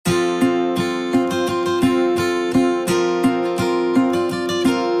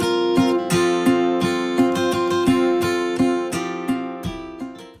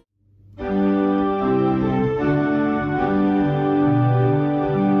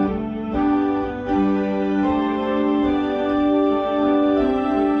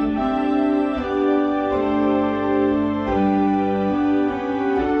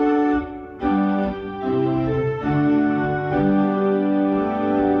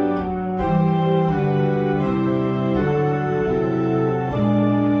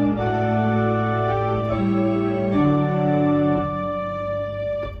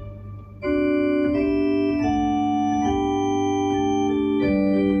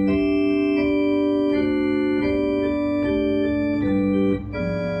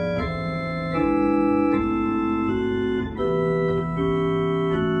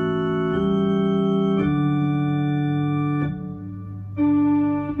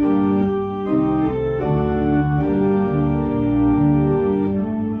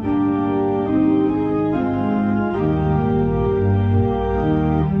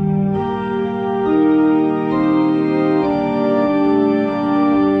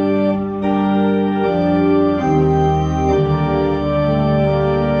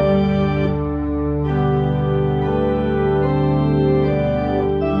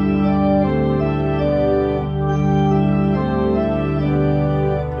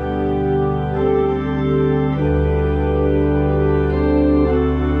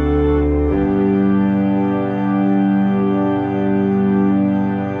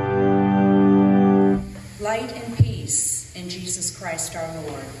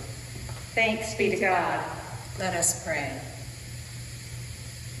Thanks be to God. Let us pray.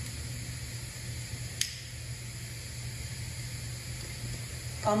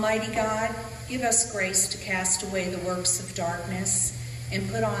 Almighty God, give us grace to cast away the works of darkness and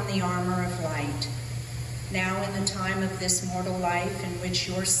put on the armor of light. Now in the time of this mortal life in which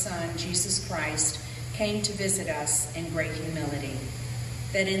your Son, Jesus Christ, came to visit us in great humility,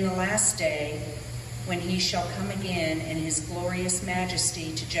 that in the last day, when he shall come again in his glorious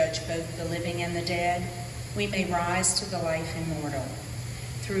majesty to judge both the living and the dead, we may rise to the life immortal.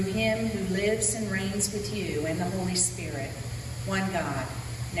 Through him who lives and reigns with you and the Holy Spirit, one God,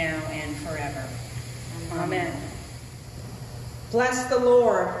 now and forever. Amen. Bless the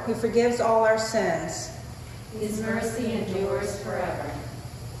Lord, who forgives all our sins. His mercy endures forever.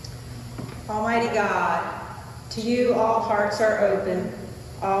 Almighty God, to you all hearts are open,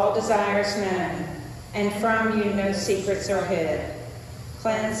 all desires known, and from you no secrets are hid.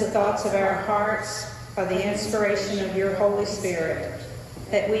 Cleanse the thoughts of our hearts by the inspiration of your Holy Spirit,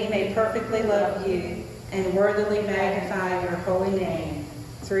 that we may perfectly love you and worthily magnify your holy name,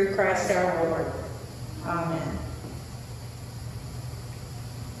 through Christ our Lord. Amen.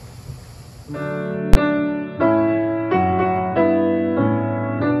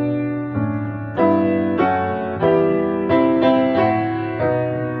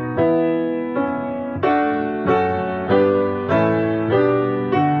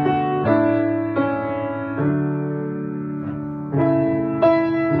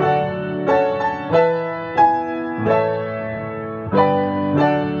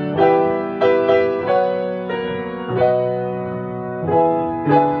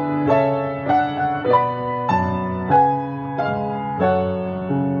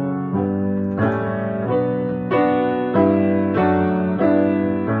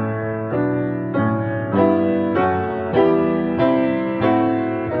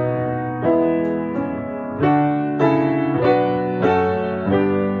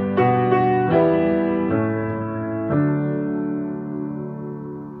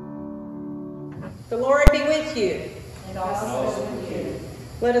 The Lord be with you. And also with you.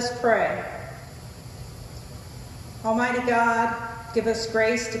 Let us pray. Almighty God, give us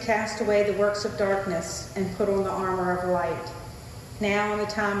grace to cast away the works of darkness and put on the armor of light. Now in the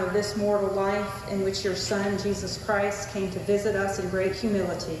time of this mortal life in which your Son, Jesus Christ, came to visit us in great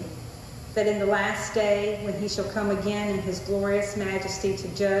humility, that in the last day, when he shall come again in his glorious majesty to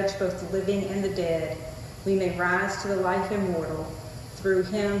judge both the living and the dead, we may rise to the life immortal, through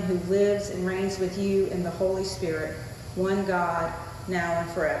him who lives and reigns with you in the Holy Spirit, one God, now and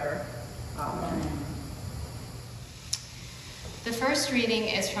forever. Amen. The first reading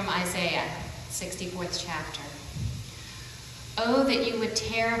is from Isaiah, 64th chapter. Oh, that you would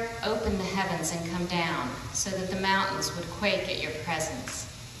tear open the heavens and come down, so that the mountains would quake at your presence,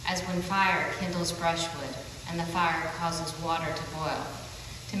 as when fire kindles brushwood, and the fire causes water to boil,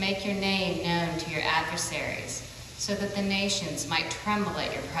 to make your name known to your adversaries, so that the nations might tremble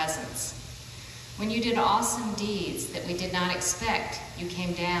at your presence. When you did awesome deeds that we did not expect, you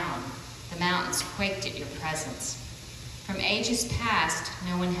came down. The mountains quaked at your presence. From ages past,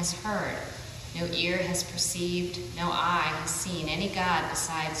 no one has heard, no ear has perceived, no eye has seen any God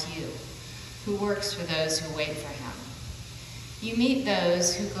besides you, who works for those who wait for him. You meet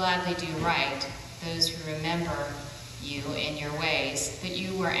those who gladly do right, those who remember you in your ways, but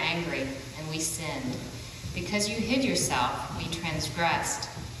you were angry and we sinned. Because you hid yourself, we transgressed.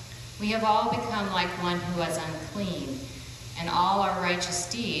 We have all become like one who is unclean, and all our righteous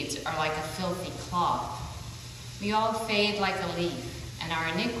deeds are like a filthy cloth. We all fade like a leaf, and our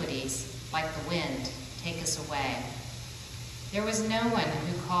iniquities, like the wind, take us away. There was no one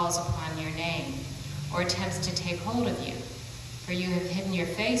who calls upon your name, or attempts to take hold of you, for you have hidden your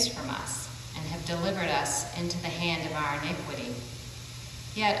face from us, and have delivered us into the hand of our iniquity.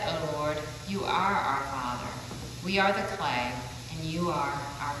 Yet, O Lord, you are our Father. We are the clay, and you are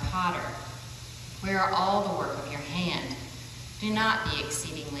our potter. We are all the work of your hand. Do not be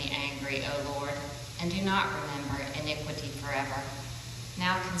exceedingly angry, O Lord, and do not remember iniquity forever.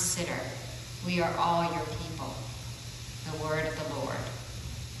 Now consider, we are all your people. The word of the Lord.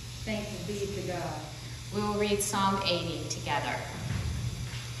 Thanks be to God. We will read Psalm 80 together.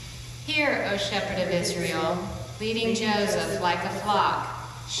 Hear, O shepherd of Israel, leading Joseph like a flock.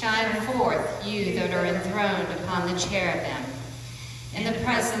 Shine forth, you that are enthroned upon the cherubim. In the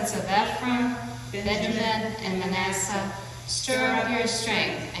presence of Ephraim, Benjamin, and Manasseh, stir up your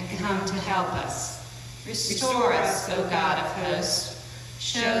strength and come to help us. Restore us, O God of hosts.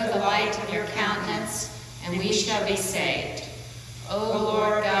 Show the light of your countenance, and we shall be saved. O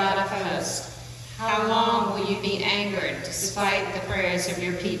Lord God of hosts, How long will you be angered despite the prayers of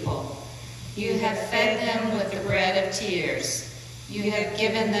your people? You have fed them with the bread of tears. You have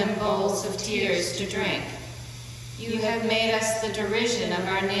given them bowls of tears to drink. You have made us the derision of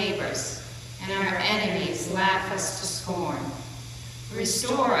our neighbors, and our enemies laugh us to scorn.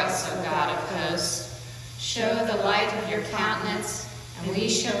 Restore us, O God of hosts. Show the light of your countenance, and we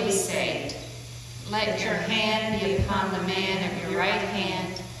shall be saved. Let your hand be upon the man of your right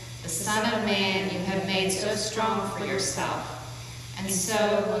hand, the Son of Man you have made so strong for yourself, and so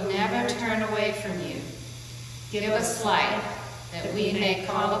will never turn away from you. Give us light, that we may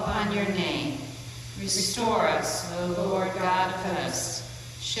call upon your name. Restore us, O Lord God of hosts.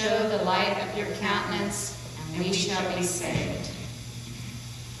 Show the light of your countenance, and we shall be saved.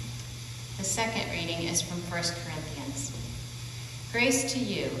 The second reading is from 1 Corinthians. Grace to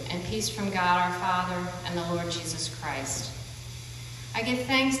you, and peace from God our Father and the Lord Jesus Christ. I give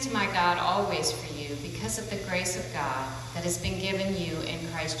thanks to my God always for you, because of the grace of God that has been given you in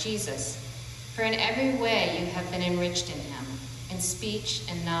Christ Jesus. For in every way you have been enriched in him, in speech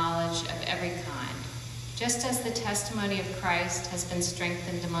and knowledge of every kind, just as the testimony of Christ has been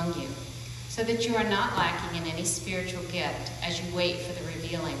strengthened among you, so that you are not lacking in any spiritual gift as you wait for the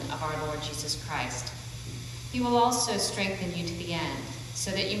revealing of our Lord Jesus Christ. He will also strengthen you to the end,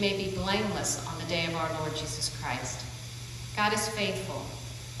 so that you may be blameless on the day of our Lord Jesus Christ. God is faithful.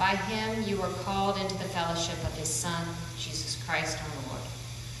 By him you were called into the fellowship of his Son, Jesus Christ our Lord.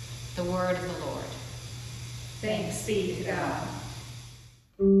 The word of the Lord. Thanks be to God.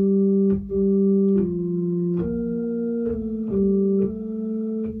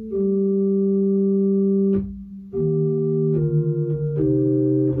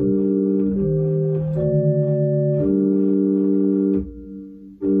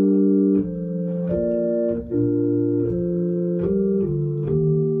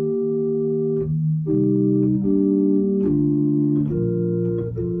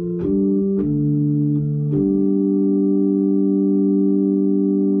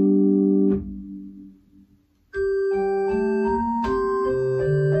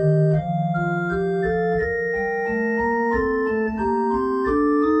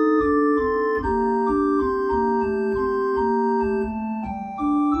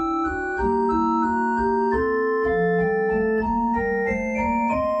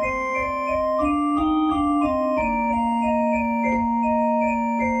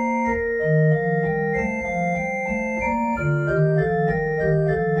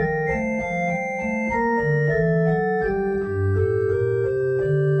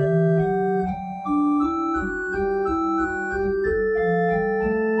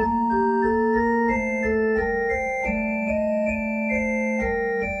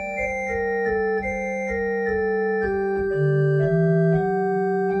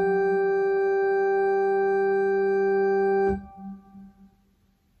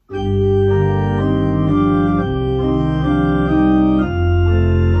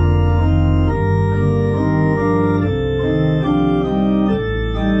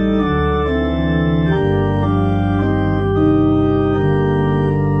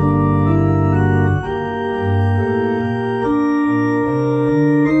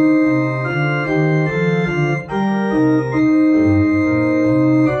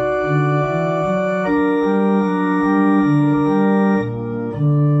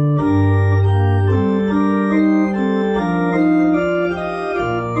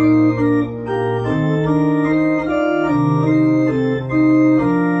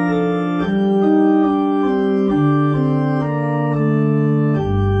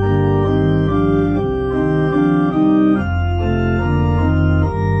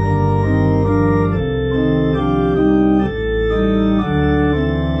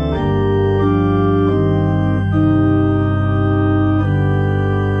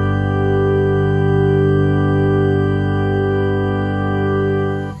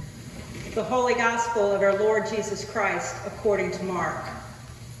 Gospel of our Lord Jesus Christ according to Mark.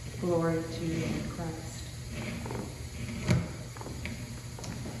 Glory to you, Christ.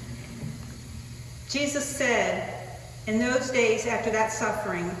 Jesus said, "In those days after that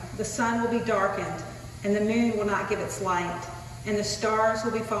suffering, the sun will be darkened, and the moon will not give its light, and the stars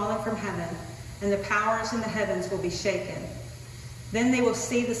will be falling from heaven, and the powers in the heavens will be shaken. Then they will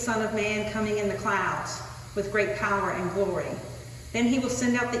see the Son of Man coming in the clouds with great power and glory. Then he will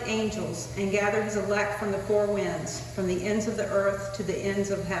send out the angels and gather his elect from the four winds, from the ends of the earth to the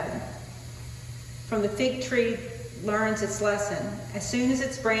ends of heaven. From the fig tree learns its lesson. As soon as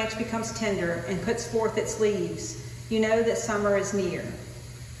its branch becomes tender and puts forth its leaves, you know that summer is near.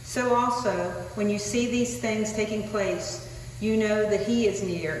 So also, when you see these things taking place, you know that he is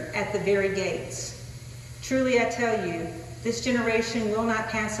near at the very gates. Truly I tell you, this generation will not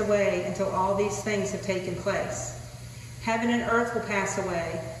pass away until all these things have taken place. Heaven and earth will pass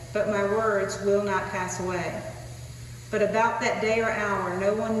away, but my words will not pass away. But about that day or hour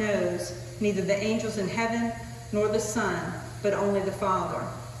no one knows, neither the angels in heaven nor the Son, but only the Father.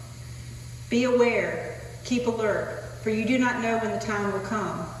 Be aware, keep alert, for you do not know when the time will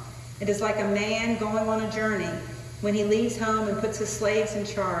come. It is like a man going on a journey, when he leaves home and puts his slaves in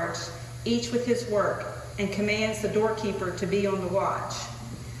charge, each with his work, and commands the doorkeeper to be on the watch.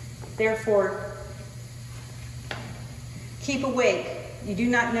 Therefore, keep awake. You do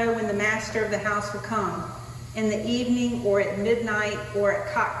not know when the master of the house will come, in the evening, or at midnight, or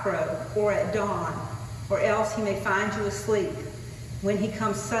at cockcrow, or at dawn, or else he may find you asleep, when he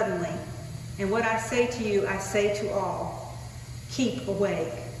comes suddenly. And what I say to you, I say to all, keep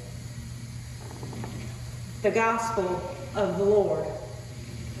awake. The Gospel of the Lord.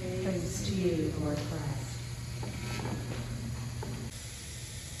 Praise to you, Lord Christ.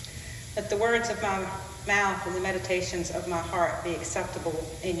 Let the words of my mouth and the meditations of my heart be acceptable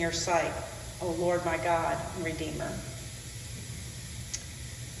in your sight, O Lord my God and Redeemer.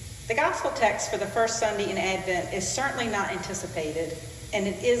 The gospel text for the first Sunday in Advent is certainly not anticipated, and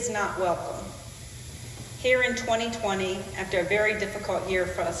it is not welcome. Here in 2020, after a very difficult year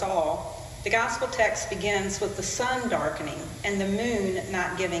for us all, the gospel text begins with the sun darkening and the moon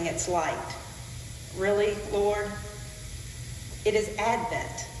not giving its light. Really, Lord? It is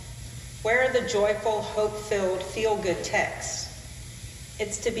Advent. Where are the joyful, hope-filled, feel-good texts?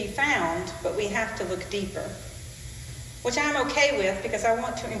 It's to be found, but we have to look deeper, which I'm okay with because I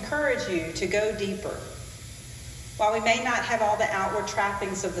want to encourage you to go deeper. While we may not have all the outward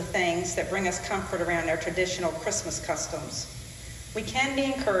trappings of the things that bring us comfort around our traditional Christmas customs, we can be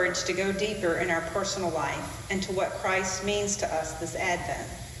encouraged to go deeper in our personal life and to what Christ means to us this Advent,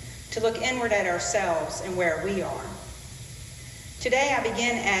 to look inward at ourselves and where we are. Today I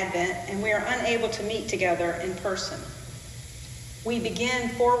begin Advent, and we are unable to meet together in person. We begin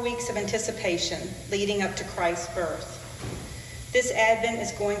 4 weeks of anticipation leading up to Christ's birth. This Advent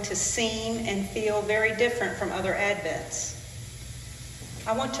is going to seem and feel very different from other Advents.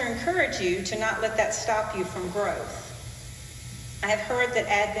 I want to encourage you to not let that stop you from growth. I have heard that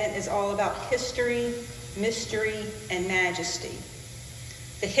Advent is all about history, mystery, and majesty.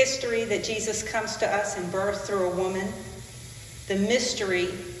 The history that Jesus comes to us in birth through a woman, the mystery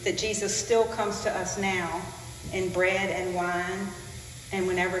that Jesus still comes to us now in bread and wine, and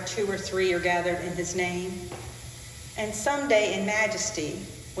whenever 2 or 3 are gathered in his name, and someday in majesty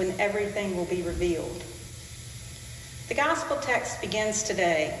when everything will be revealed. The gospel text begins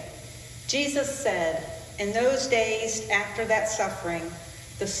today. Jesus said, in those days after that suffering,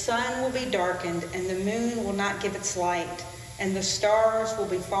 the sun will be darkened and the moon will not give its light, and the stars will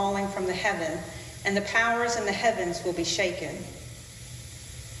be falling from the heaven, and the powers in the heavens will be shaken.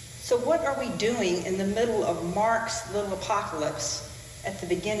 So what are we doing in the middle of Mark's little apocalypse at the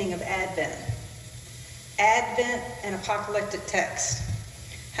beginning of Advent? Advent and apocalyptic text.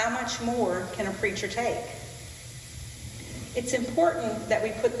 How much more can a preacher take? It's important that we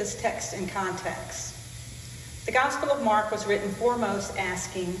put this text in context. The Gospel of Mark was written foremost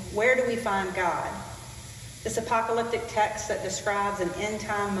asking, where do we find God? This apocalyptic text that describes an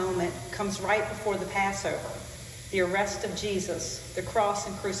end-time moment comes right before the Passover, the arrest of Jesus, the cross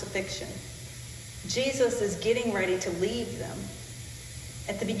and crucifixion. Jesus is getting ready to leave them.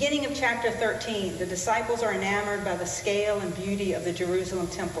 At the beginning of chapter 13, the disciples are enamored by the scale and beauty of the Jerusalem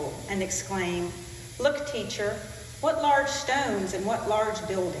temple and exclaim, "Look, teacher, what large stones and what large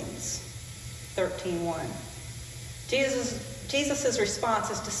buildings." 13:1. Jesus' response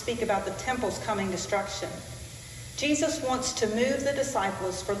is to speak about the temple's coming destruction. Jesus wants to move the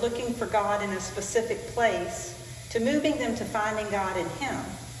disciples from looking for God in a specific place to moving them to finding God in him.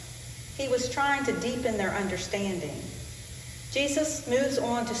 He was trying to deepen their understanding. Jesus moves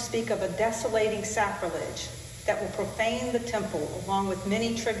on to speak of a desolating sacrilege that will profane the temple along with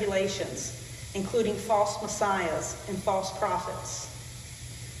many tribulations, including false messiahs and false prophets.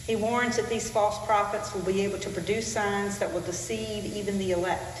 He warns that these false prophets will be able to produce signs that will deceive even the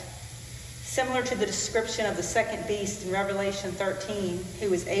elect, similar to the description of the second beast in Revelation 13,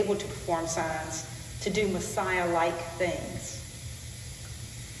 who is able to perform signs, to do Messiah-like things.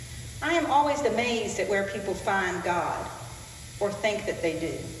 I am always amazed at where people find God, or think that they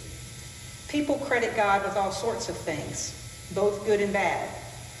do. People credit God with all sorts of things, both good and bad.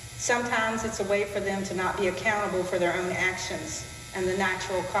 Sometimes it's a way for them to not be accountable for their own actions and the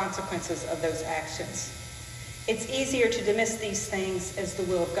natural consequences of those actions. It's easier to dismiss these things as the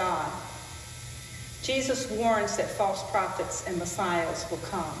will of God. Jesus warns that false prophets and messiahs will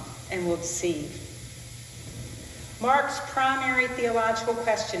come and will deceive. Mark's primary theological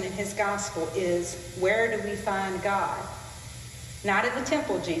question in his gospel is, where do we find God? Not in the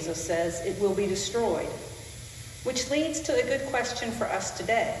temple, Jesus says, it will be destroyed. Which leads to a good question for us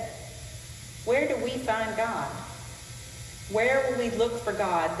today. Where do we find God? Where will we look for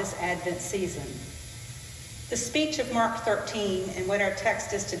God this Advent season? The speech of Mark 13 and what our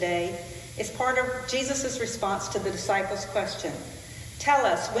text is today is part of Jesus' response to the disciples' question. Tell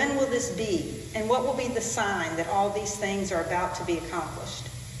us, when will this be, and what will be the sign that all these things are about to be accomplished?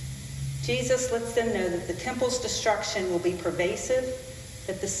 Jesus lets them know that the temple's destruction will be pervasive,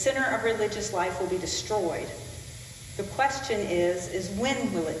 that the center of religious life will be destroyed. The question is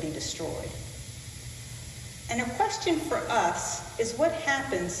when will it be destroyed? And a question for us is what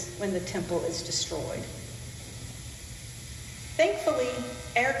happens when the temple is destroyed? Thankfully,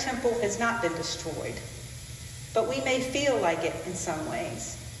 our temple has not been destroyed, but we may feel like it in some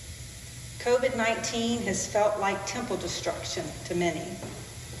ways. COVID-19 has felt like temple destruction to many.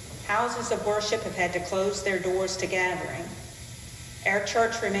 Houses of worship have had to close their doors to gathering. Our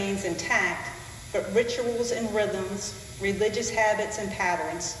church remains intact, but rituals and rhythms, religious habits and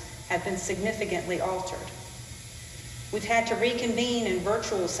patterns have been significantly altered. We've had to reconvene in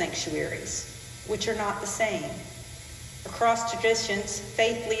virtual sanctuaries, which are not the same. Across traditions,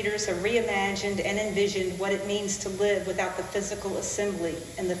 faith leaders have reimagined and envisioned what it means to live without the physical assembly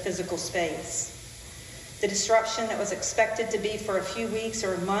in the physical space. The disruption that was expected to be for a few weeks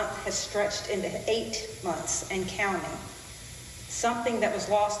or a month has stretched into 8 months and counting. Something that was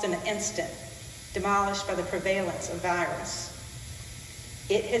lost in an instant, demolished by the prevalence of virus.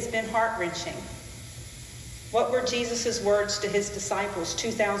 It has been heart-wrenching. What were Jesus' words to his disciples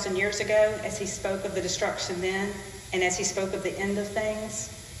 2,000 years ago as he spoke of the destruction then and as he spoke of the end of things?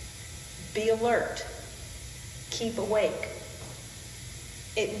 Be alert. Keep awake.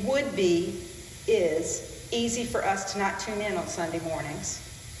 It is easy for us to not tune in on Sunday mornings.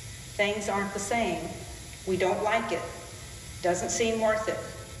 Things aren't the same. We don't like it. Doesn't seem worth it.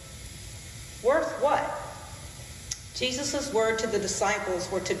 Worth what? Jesus' word to the disciples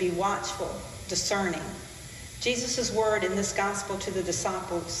were to be watchful, discerning. Jesus' word in this gospel to the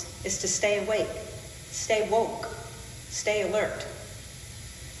disciples is to stay awake, stay woke, stay alert.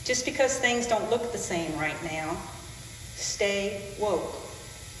 Just because things don't look the same right now, stay woke.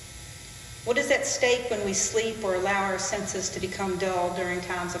 What is at stake when we sleep or allow our senses to become dull during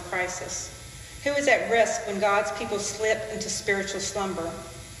times of crisis? Who is at risk when God's people slip into spiritual slumber?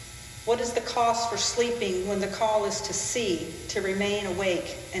 What is the cost for sleeping when the call is to see, to remain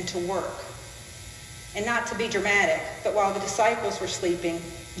awake, and to work? And not to be dramatic, but while the disciples were sleeping,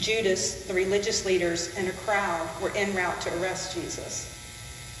 Judas, the religious leaders, and a crowd were en route to arrest Jesus.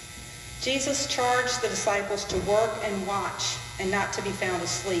 Jesus charged the disciples to work and watch and not to be found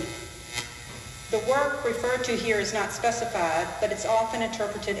asleep. The work referred to here is not specified, but it's often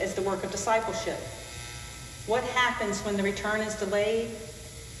interpreted as the work of discipleship. What happens when the return is delayed?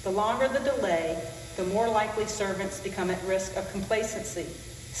 The longer the delay, the more likely servants become at risk of complacency,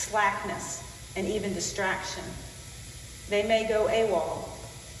 slackness, and even distraction. They may go AWOL.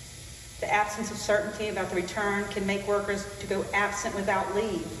 The absence of certainty about the return can make workers to go absent without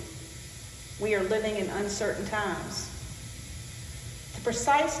leave. We are living in uncertain times. The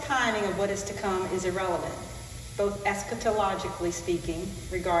precise timing of what is to come is irrelevant, both eschatologically speaking,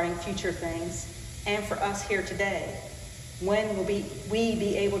 regarding future things, and for us here today. When will we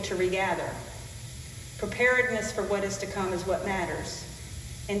be able to regather? Preparedness for what is to come is what matters.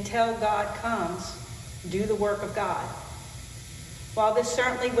 Until God comes, do the work of God. While this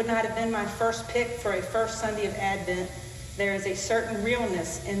certainly would not have been my first pick for a first Sunday of Advent, there is a certain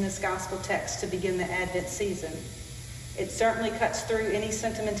realness in this gospel text to begin the Advent season. It certainly cuts through any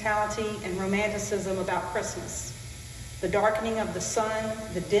sentimentality and romanticism about Christmas. The darkening of the sun,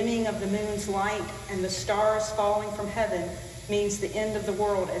 the dimming of the moon's light, and the stars falling from heaven means the end of the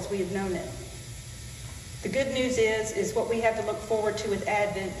world as we have known it. The good news is what we have to look forward to with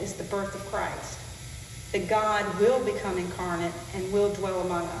Advent is the birth of Christ. That God will become incarnate and will dwell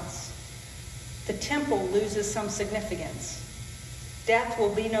among us. The temple loses some significance. Death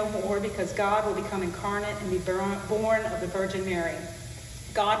will be no more because God will become incarnate and be born of the Virgin Mary.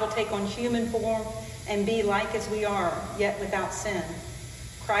 God will take on human form and be like as we are, yet without sin.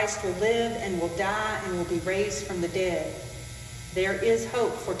 Christ will live and will die and will be raised from the dead. There is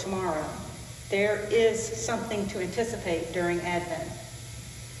hope for tomorrow. There is something to anticipate during Advent.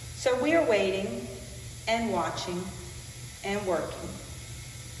 So we are waiting and watching and working.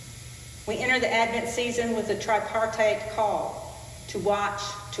 We enter the Advent season with a tripartite call: to watch,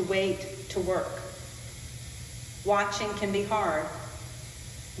 to wait, to work. Watching can be hard.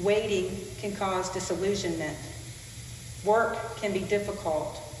 Waiting can cause disillusionment. Work can be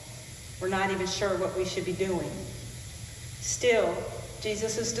difficult. We're not even sure what we should be doing. Still,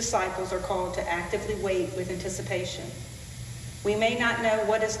 Jesus' disciples are called to actively wait with anticipation. We may not know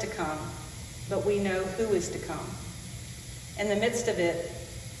what is to come, but we know who is to come. In the midst of it,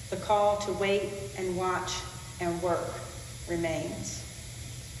 the call to wait and watch and work remains.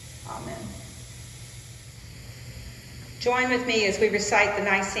 Amen. Join with me as we recite the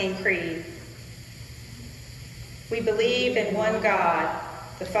Nicene Creed. We believe in one God,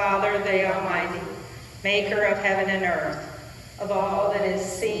 the Father, the Almighty, maker of heaven and earth, of all that is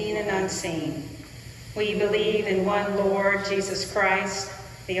seen and unseen. We believe in one Lord, Jesus Christ,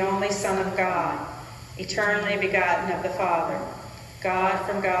 the only Son of God, eternally begotten of the Father, God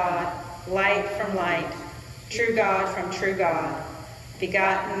from God, light from light, true God from true God,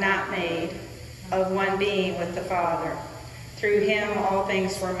 begotten, not made, of one being with the Father. Through him all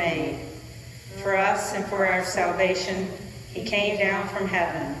things were made. For us and for our salvation, he came down from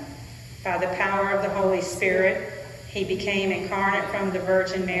heaven. By the power of the Holy Spirit, he became incarnate from the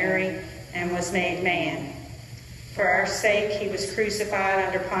Virgin Mary and was made man. For our sake, he was crucified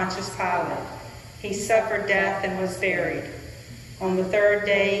under Pontius Pilate. He suffered death and was buried. On the third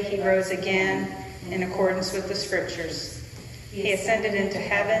day, he rose again in accordance with the Scriptures. He ascended into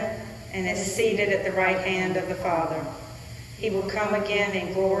heaven and is seated at the right hand of the Father. He will come again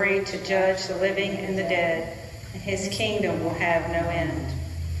in glory to judge the living and the dead, and his kingdom will have no end.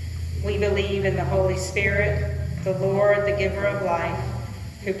 We believe in the Holy Spirit, the Lord, the giver of life,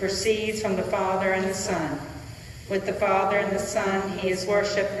 who proceeds from the Father and the Son. With the Father and the Son, he is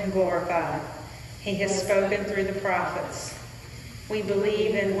worshipped and glorified. He has spoken through the prophets. We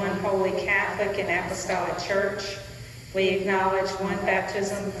believe in one holy Catholic and Apostolic Church. We acknowledge one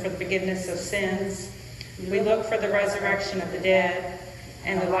baptism for the forgiveness of sins. We look for the resurrection of the dead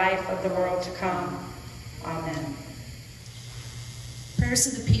and the life of the world to come. Amen. Prayers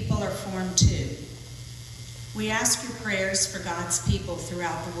of the people are Form 2. We ask your prayers for God's people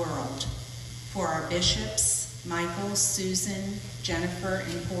throughout the world, for our bishops, Michael, Susan, Jennifer,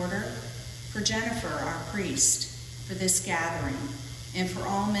 and Porter, for Jennifer, our priest, for this gathering, and for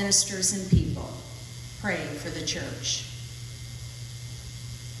all ministers and people. Pray for the church.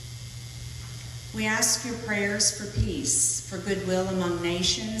 We ask your prayers for peace, for goodwill among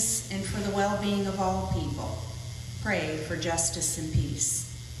nations, and for the well-being of all people. Pray for justice and peace.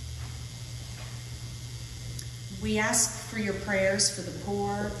 We ask for your prayers for the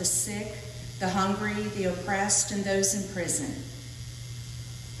poor, the sick, the hungry, the oppressed, and those in prison.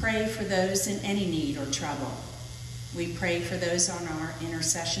 Pray for those in any need or trouble. We pray for those on our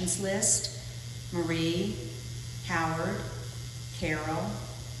intercessions list: Marie, Howard, Carol,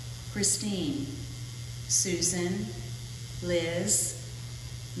 Christine, Susan, Liz,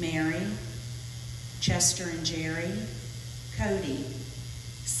 Mary, Chester and Jerry, Cody,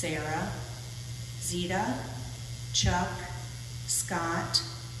 Sarah, Zita, Chuck, Scott,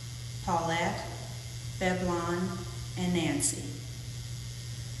 Paulette, Beblon, and Nancy.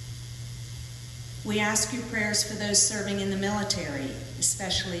 We ask your prayers for those serving in the military,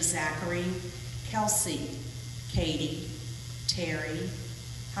 especially Zachary, Kelsey, Katie, Terry,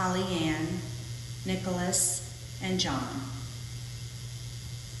 Holly Ann, Nicholas, and John.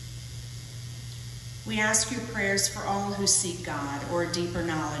 We ask your prayers for all who seek God or a deeper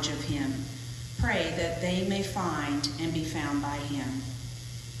knowledge of him. Pray that they may find and be found by him.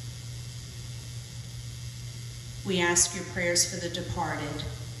 We ask your prayers for the departed.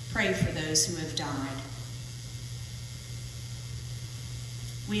 Pray for those who have died.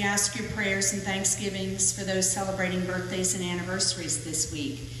 We ask your prayers and thanksgivings for those celebrating birthdays and anniversaries this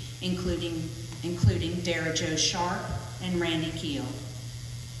week, including Dara Jo Sharp and Randy Keel.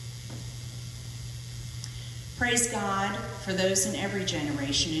 Praise God for those in every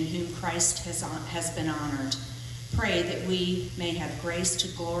generation in whom Christ has been honored. Pray that we may have grace to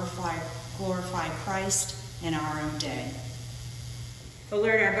glorify Christ in our own day. O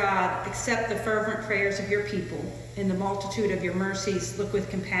Lord our God, accept the fervent prayers of your people. In the multitude of your mercies, look with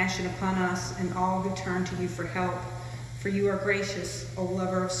compassion upon us and all who turn to you for help. For you are gracious, O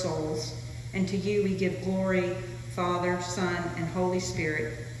lover of souls, and to you we give glory, Father, Son, and Holy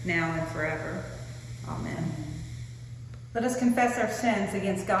Spirit, now and forever. Amen. Let us confess our sins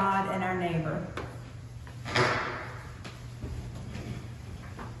against God and our neighbor.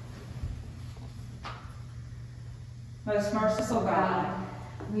 Most merciful God,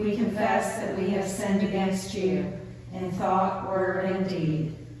 we confess that we have sinned against you in thought, word, and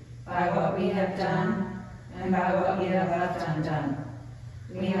deed, by what we have done and by what we have left undone.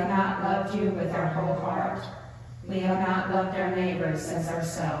 We have not loved you with our whole heart. We have not loved our neighbors as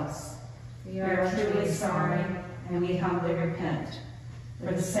ourselves. We are truly sorry and we humbly repent.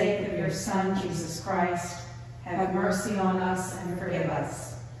 For the sake of your Son, Jesus Christ, have mercy on us and forgive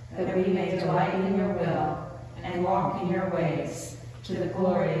us, that we may delight in your will and walk in your ways, to the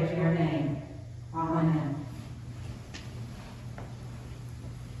glory of your name. Amen.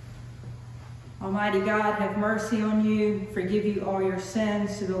 Almighty God, have mercy on you, forgive you all your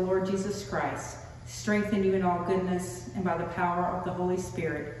sins through the Lord Jesus Christ, strengthen you in all goodness, and by the power of the Holy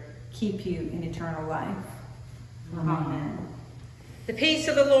Spirit, keep you in eternal life. Amen. The peace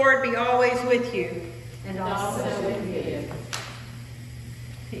of the Lord be always with you. And also with you.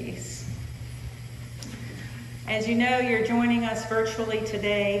 Peace. As you know, you're joining us virtually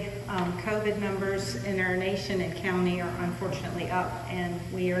today. COVID numbers in our nation and county are unfortunately up, and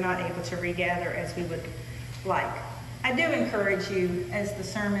we are not able to regather as we would like. I do encourage you, as the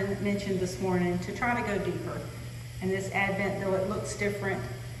sermon mentioned this morning, to try to go deeper in this Advent, though it looks different,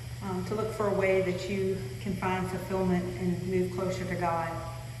 to look for a way that you can find fulfillment and move closer to God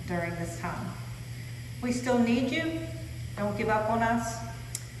during this time. We still need you. Don't give up on us.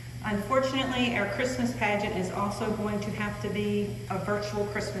 Unfortunately, our Christmas pageant is also going to have to be a virtual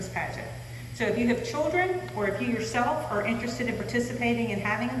Christmas pageant. So if you have children, or if you yourself are interested in participating and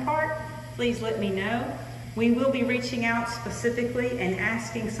having a part, please let me know. We will be reaching out specifically and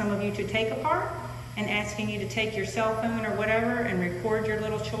asking some of you to take a part, and asking you to take your cell phone or whatever and record your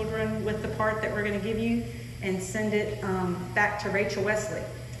little children with the part that we're going to give you and send it back to Rachel Wesley.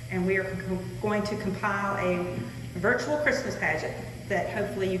 And we are going to compile a virtual Christmas pageant that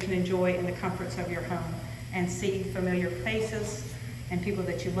hopefully you can enjoy in the comforts of your home and see familiar faces and people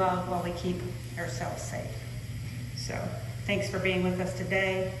that you love while we keep ourselves safe. So thanks for being with us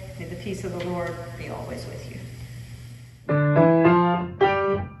today. May the peace of the Lord be always with you.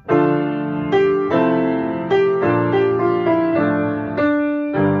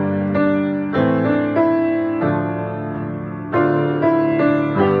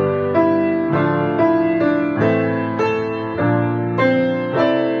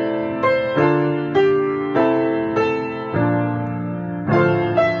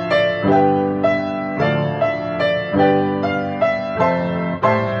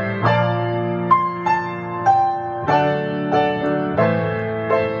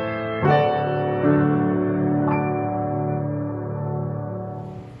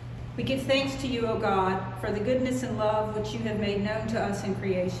 We give thanks to you, O God, for the goodness and love which you have made known to us in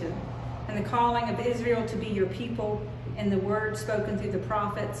creation, and the calling of Israel to be your people, and the word spoken through the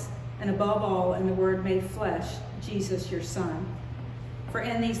prophets, and above all, in the word made flesh, Jesus, your Son. For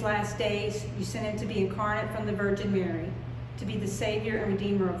in these last days you sent him to be incarnate from the Virgin Mary, to be the Savior and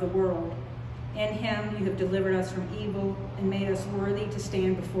Redeemer of the world. In him you have delivered us from evil and made us worthy to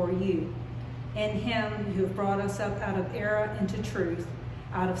stand before you. In him you have brought us up out of error into truth,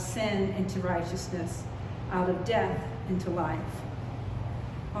 out of sin into righteousness, out of death into life.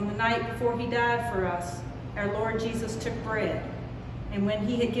 On the night before he died for us, our Lord Jesus took bread, and when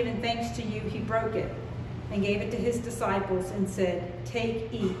he had given thanks to you, he broke it and gave it to his disciples and said,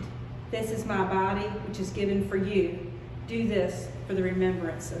 "Take, eat. This is my body, which is given for you. Do this for the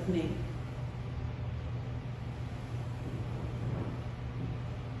remembrance of me."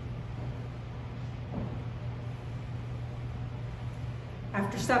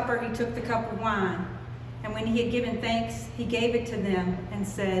 After supper, he took the cup of wine, and when he had given thanks, he gave it to them and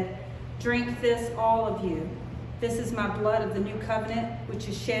said, "Drink this, all of you. This is my blood of the new covenant, which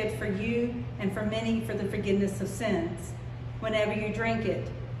is shed for you and for many for the forgiveness of sins. Whenever you drink it,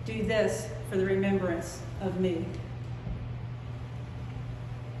 do this for the remembrance of me."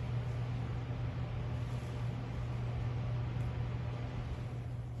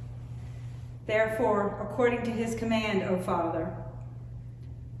 Therefore, according to his command, O Father,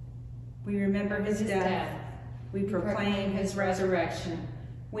 we remember his death, we proclaim his resurrection,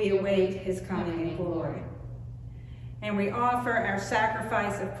 we await his coming in glory. And we offer our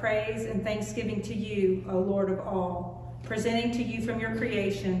sacrifice of praise and thanksgiving to you, O Lord of all, presenting to you from your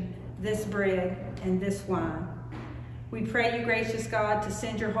creation this bread and this wine. We pray you, gracious God, to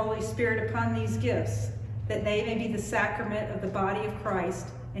send your Holy Spirit upon these gifts, that they may be the sacrament of the body of Christ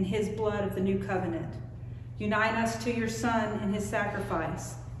and his blood of the new covenant. Unite us to your Son and his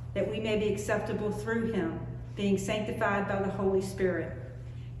sacrifice, that we may be acceptable through him, being sanctified by the Holy Spirit.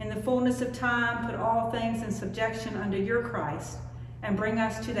 In the fullness of time, put all things in subjection under your Christ, and bring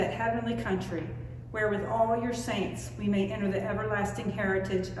us to that heavenly country, where with all your saints we may enter the everlasting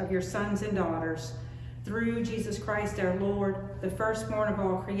heritage of your sons and daughters, through Jesus Christ our Lord, the firstborn of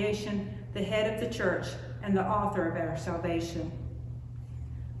all creation, the head of the church, and the author of our salvation.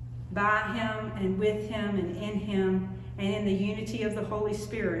 By him, and with him, and in him, and in the unity of the Holy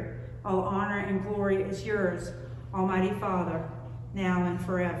Spirit, all honor and glory is yours, Almighty Father, now and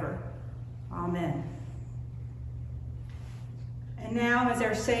forever. Amen. And now, as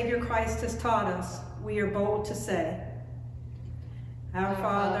our Savior Christ has taught us, we are bold to say, Our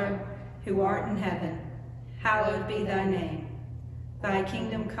Father, who art in heaven, hallowed be thy name. Thy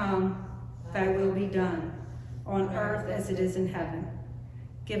kingdom come, thy will be done, on earth as it is in heaven.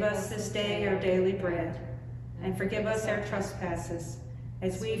 Give us this day our daily bread, and forgive us our trespasses,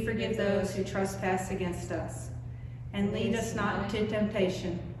 as we forgive those who trespass against us. And lead us not into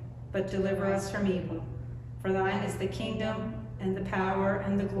temptation, but deliver us from evil. For thine is the kingdom, and the power,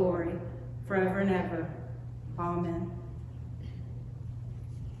 and the glory, forever and ever. Amen.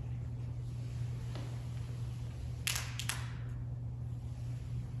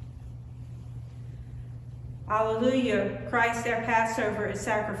 Alleluia, Christ our Passover is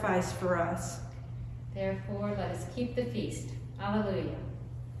sacrificed for us. Therefore, let us keep the feast. Alleluia.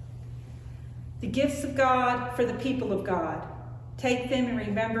 The gifts of God for the people of God. Take them in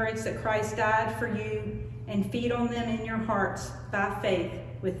remembrance that Christ died for you, and feed on them in your hearts by faith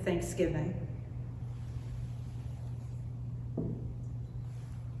with thanksgiving.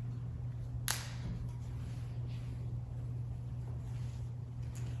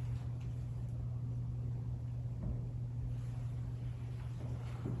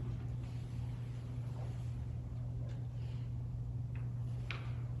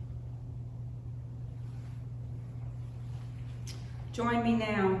 Join me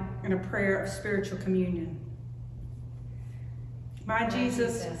now in a prayer of spiritual communion. My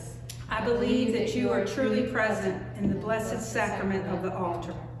Jesus, I believe that you are truly present in the blessed sacrament of the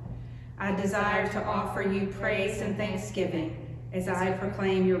altar. I desire to offer you praise and thanksgiving as I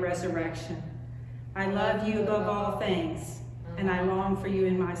proclaim your resurrection. I love you above all things, and I long for you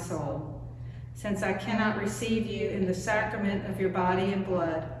in my soul. Since I cannot receive you in the sacrament of your body and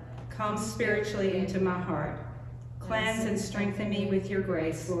blood, come spiritually into my heart. Cleanse and strengthen me with your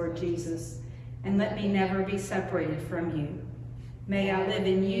grace, Lord Jesus, and let me never be separated from you. May I live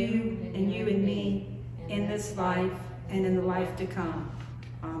in you, and you in me, in this life and in the life to come.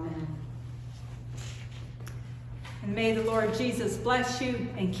 Amen. And may the Lord Jesus bless you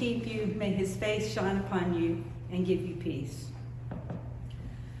and keep you. May his face shine upon you and give you peace.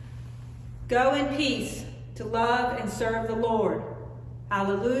 Go in peace to love and serve the Lord.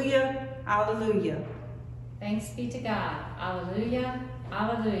 Alleluia, alleluia. Thanks be to God. Alleluia,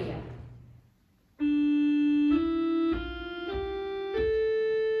 alleluia.